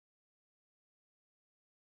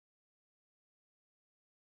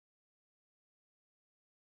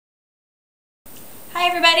Hi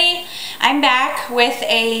everybody, I'm back with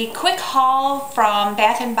a quick haul from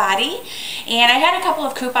Bath & Body, and I had a couple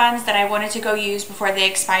of coupons that I wanted to go use before they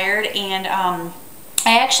expired, and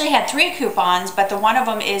I actually had 3 coupons, but the one of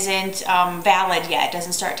them isn't valid yet. It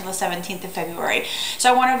doesn't start till the 17th of February.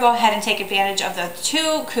 So I want to go ahead and take advantage of the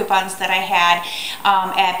 2 coupons that I had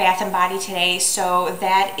at Bath & Body today. So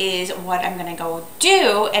that is what I'm going to go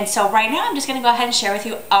do. And so right now I'm just going to go ahead and share with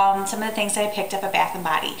you some of the things that I picked up at Bath &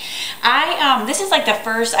 Body. This is like the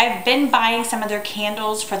first, I've been buying some of their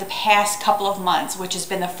candles for the past couple of months, which has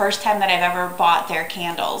been the first time that I've ever bought their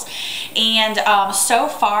candles. And so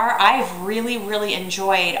far I've really enjoyed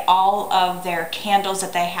all of their candles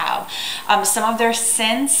that they have. Some of their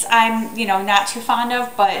scents I'm not too fond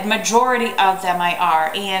of, but majority of them I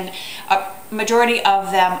are, and majority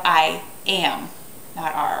of them I am,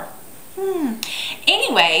 not are.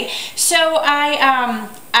 Anyway, so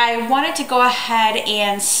I wanted to go ahead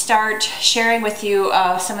and start sharing with you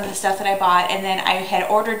some of the stuff that I bought, and then I had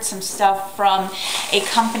ordered some stuff from a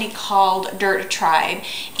company called Dirt Tribe,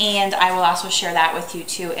 and I will also share that with you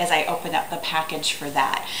too as I open up the package for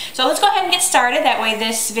that. So let's go ahead and get started. That way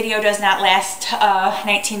this video does not last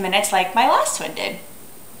 19 minutes like my last one did.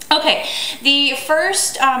 Okay, the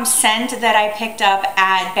first scent that I picked up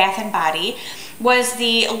at Bath & Body was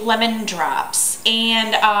the lemon drops,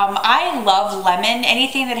 and I love lemon.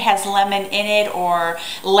 Anything that has lemon in it or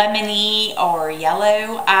lemony or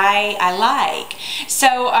yellow I like.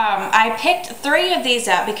 So I picked 3 of these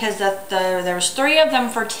up because there's 3 of them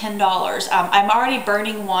for $10. I'm already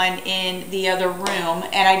burning one in the other room,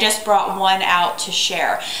 and I just brought one out to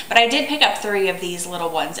share, but I did pick up 3 of these little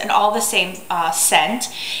ones, and all the same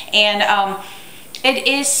scent, and it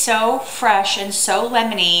is so fresh and so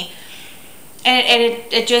lemony. And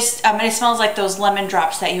it just, it smells like those lemon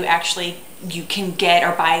drops that you can get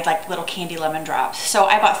or buy, like little candy lemon drops. So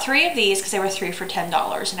I bought 3 of these because they were 3 for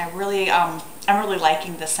 $10, and I'm really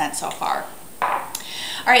liking the scent so far.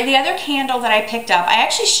 All right, the other candle that I picked up, I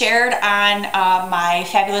actually shared on my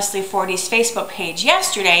Fabulously 40s Facebook page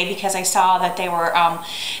yesterday because I saw that they were,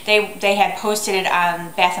 they had posted it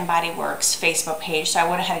on Bath & Body Works Facebook page, so I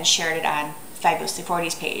went ahead and shared it on Fabulously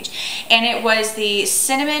 40s page, and it was the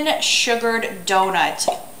cinnamon sugared donut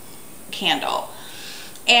candle.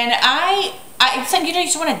 And it's like, you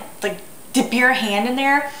just want to like dip your hand in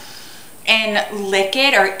there and lick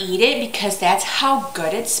it or eat it because that's how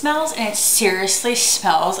good it smells, and it seriously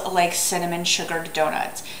smells like cinnamon sugared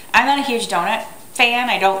donuts. I'm not a huge donut fan.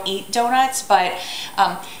 I don't eat donuts, but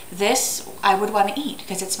this I would want to eat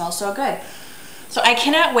because it smells so good. So I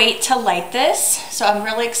cannot wait to light this. So I'm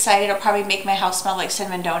really excited. It'll probably make my house smell like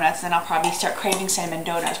cinnamon donuts, and then I'll probably start craving cinnamon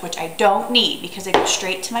donuts, which I don't need because they go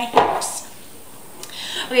straight to my hips.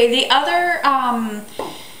 Okay, the other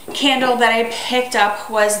candle that I picked up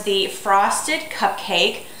was the frosted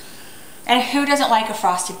cupcake. And who doesn't like a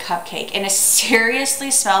frosted cupcake? And it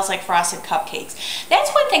seriously smells like frosted cupcakes.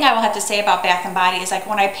 That's one thing I will have to say about Bath & Body is, like,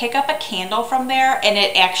 when I pick up a candle from there and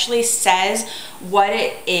it actually says what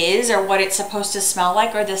it is or what it's supposed to smell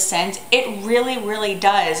like or the scent, it really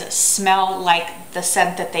does smell like the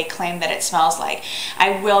scent that they claim that it smells like.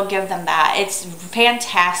 I will give them that. It's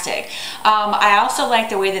fantastic. I also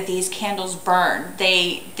like the way that these candles burn.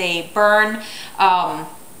 They burn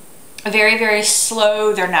very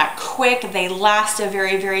slow. They're not quick. They last a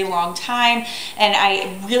very long time, and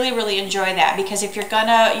I really enjoy that, because if you're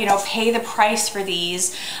gonna pay the price for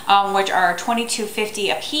these, which are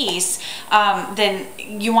 $22.50 a piece, then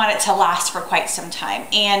you want it to last for quite some time.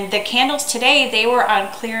 And the candles today, they were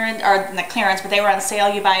on clearance, or not clearance, but they were on sale.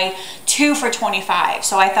 You buy 2 for $25,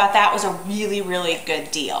 so I thought that was a really good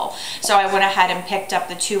deal. So I went ahead and picked up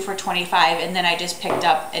the 2 for $25, and then I just picked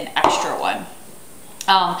up an extra one.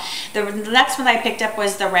 The next one I picked up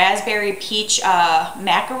was the raspberry peach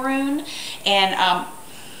macaroon, and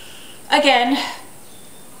again,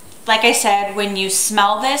 like I said, when you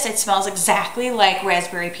smell this, it smells exactly like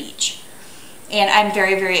raspberry peach, and I'm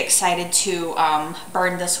very excited to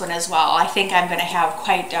burn this one as well. I think I'm going to have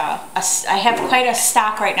quite I have quite a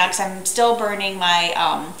stock right now because I'm still burning my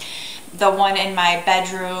the one in my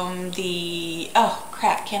bedroom. Oh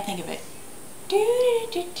crap, can't think of it.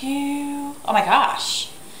 Oh my gosh,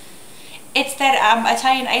 it's that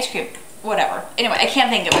Italian ice cream, whatever. Anyway, I can't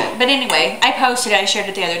think of it, but anyway, I posted it. I shared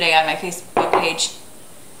it the other day on my Facebook page,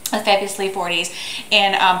 Fabulously 40s,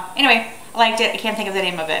 and anyway, I liked it. I can't think of the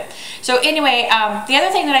name of it. So anyway, the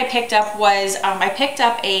other thing that I picked up was I picked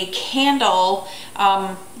up a candle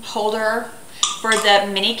holder for the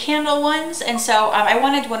mini candle ones, and so I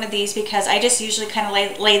wanted one of these because I just usually kind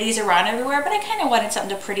of lay these around everywhere, but I kind of wanted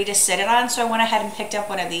something pretty to sit it on, so I went ahead and picked up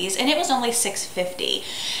one of these, and it was only $6.50.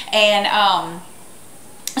 And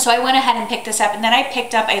So I went ahead and picked this up, and then I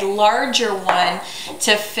picked up a larger one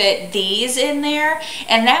to fit these in there,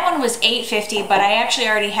 and that one was $8.50, but I actually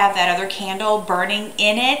already have that other candle burning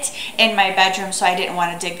in it in my bedroom, so I didn't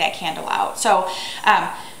want to dig that candle out. So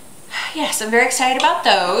yes, I'm very excited about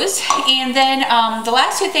those. And then the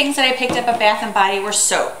last two things that I picked up at Bath & Body were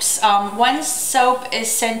soaps. One soap is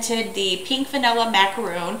scented the Pink Vanilla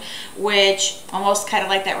Macaroon, which almost kind of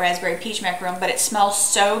like that Raspberry Peach Macaroon, but it smells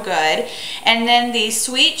so good. And then the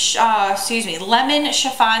Sweet, Lemon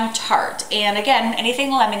Chiffon Tart. And again, anything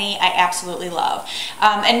lemony I absolutely love.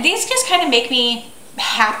 And these just kind of make me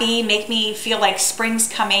happy, make me feel like spring's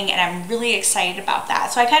coming, and I'm really excited about that.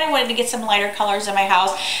 So I kind of wanted to get some lighter colors in my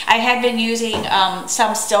house. I had been using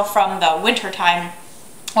some still from the winter time,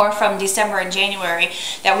 or from December and January,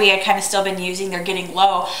 that we had kind of still been using. They're getting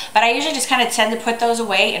low, but I usually just kind of tend to put those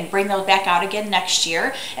away and bring those back out again next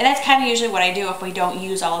year. And that's kind of usually what I do if we don't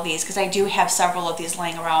use all of these, because I do have several of these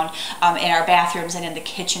laying around in our bathrooms and in the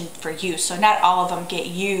kitchen for use. So not all of them get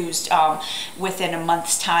used within a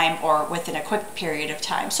month's time or within a quick period of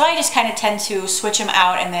time. So I just kind of tend to switch them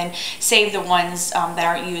out and then save the ones that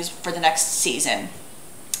aren't used for the next season.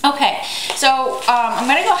 Okay, so I'm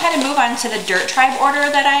going to go ahead and move on to the Dirt Tribe order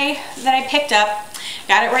that I picked up.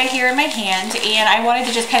 Got it right here in my hand, and I wanted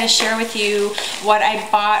to just kind of share with you what I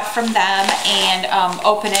bought from them and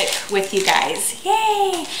open it with you guys.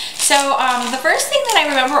 Yay! So the first thing that I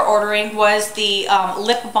remember ordering was the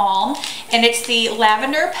lip balm, and it's the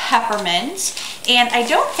Lavender Peppermint. And I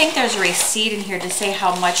don't think there's a receipt in here to say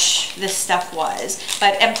how much this stuff was,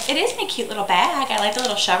 but it is in a cute little bag. I like the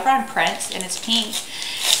little chevron print, and it's pink.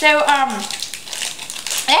 So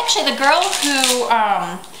actually the girl who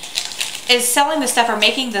is selling this stuff or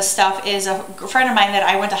making this stuff is a friend of mine that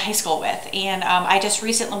I went to high school with, and I just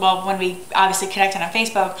recently, well, when we obviously connected on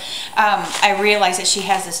Facebook, I realized that she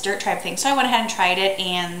has this Dirt Tribe thing, so I went ahead and tried it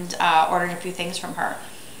and ordered a few things from her.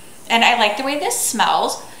 And I like the way this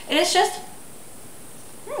smells. It is just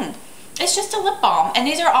it's just a lip balm, and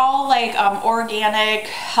these are all like organic,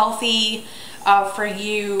 healthy for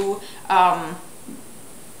you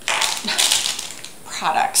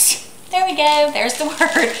products. There we go, there's the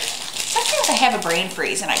word. Sometimes I have a brain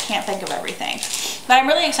freeze and I can't think of everything. But I'm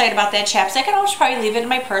really excited about that chapstick. I can always probably leave it in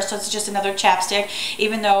my purse, so it's just another chapstick,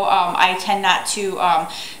 even though I tend not to,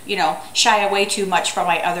 you know, shy away too much from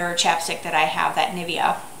my other chapstick that I have, that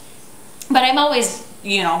Nivea. But I'm always,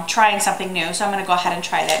 you know, trying something new, so I'm going to go ahead and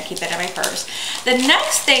try that and keep that in my purse. The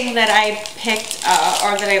next thing that I picked,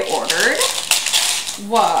 or that I ordered,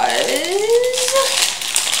 was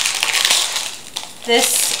this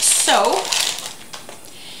soap.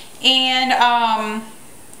 And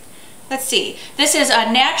let's see, this is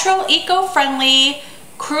a natural, eco-friendly,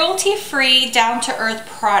 cruelty-free, down-to-earth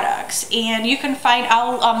products, and you can find,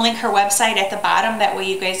 I'll link her website at the bottom, that way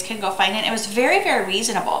you guys can go find it. It was very, very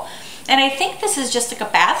reasonable, and I think this is just like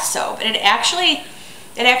a bath soap, and it actually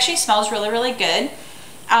smells really, really good.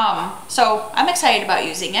 So I'm excited about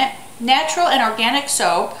using it. Natural and organic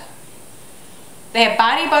soap. They have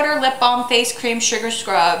body butter, lip balm, face cream, sugar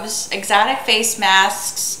scrubs, exotic face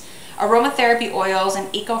masks, aromatherapy oils,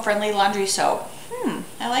 and eco-friendly laundry soap.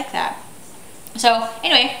 I like that. So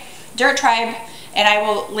anyway, Dirt Tribe, and I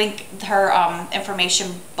will link her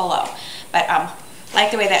information below. But like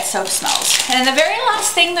the way that soap smells. And the very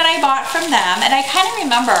last thing that I bought from them, and I kind of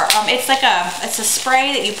remember, it's a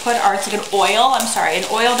spray that you put, or it's like an oil, I'm sorry, an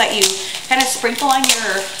oil that you kind of sprinkle on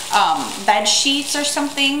your bed sheets or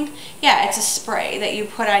something. Yeah, it's a spray that you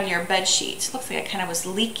put on your bed sheets. Looks like it kind of was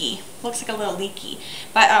leaky. Looks like a little leaky.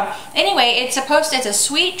 But anyway, it's a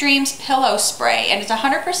Sweet Dreams pillow spray, and it's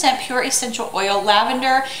 100% pure essential oil,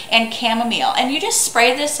 lavender, and chamomile. And you just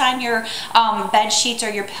spray this on your bed sheets or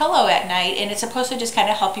your pillow at night, and it's supposed to just kind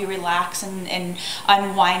of help you relax and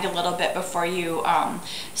unwind a little bit before you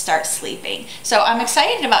start sleeping. So I'm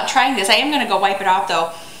excited about trying this. I am going to go wipe it off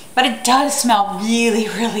though, but it does smell really,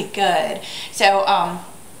 really good. So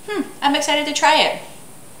I'm excited to try it.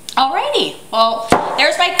 Alrighty, well,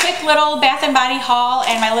 there's my quick little Bath & Body haul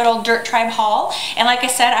and my little Dirt Tribe haul. And like I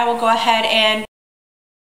said, I will go ahead and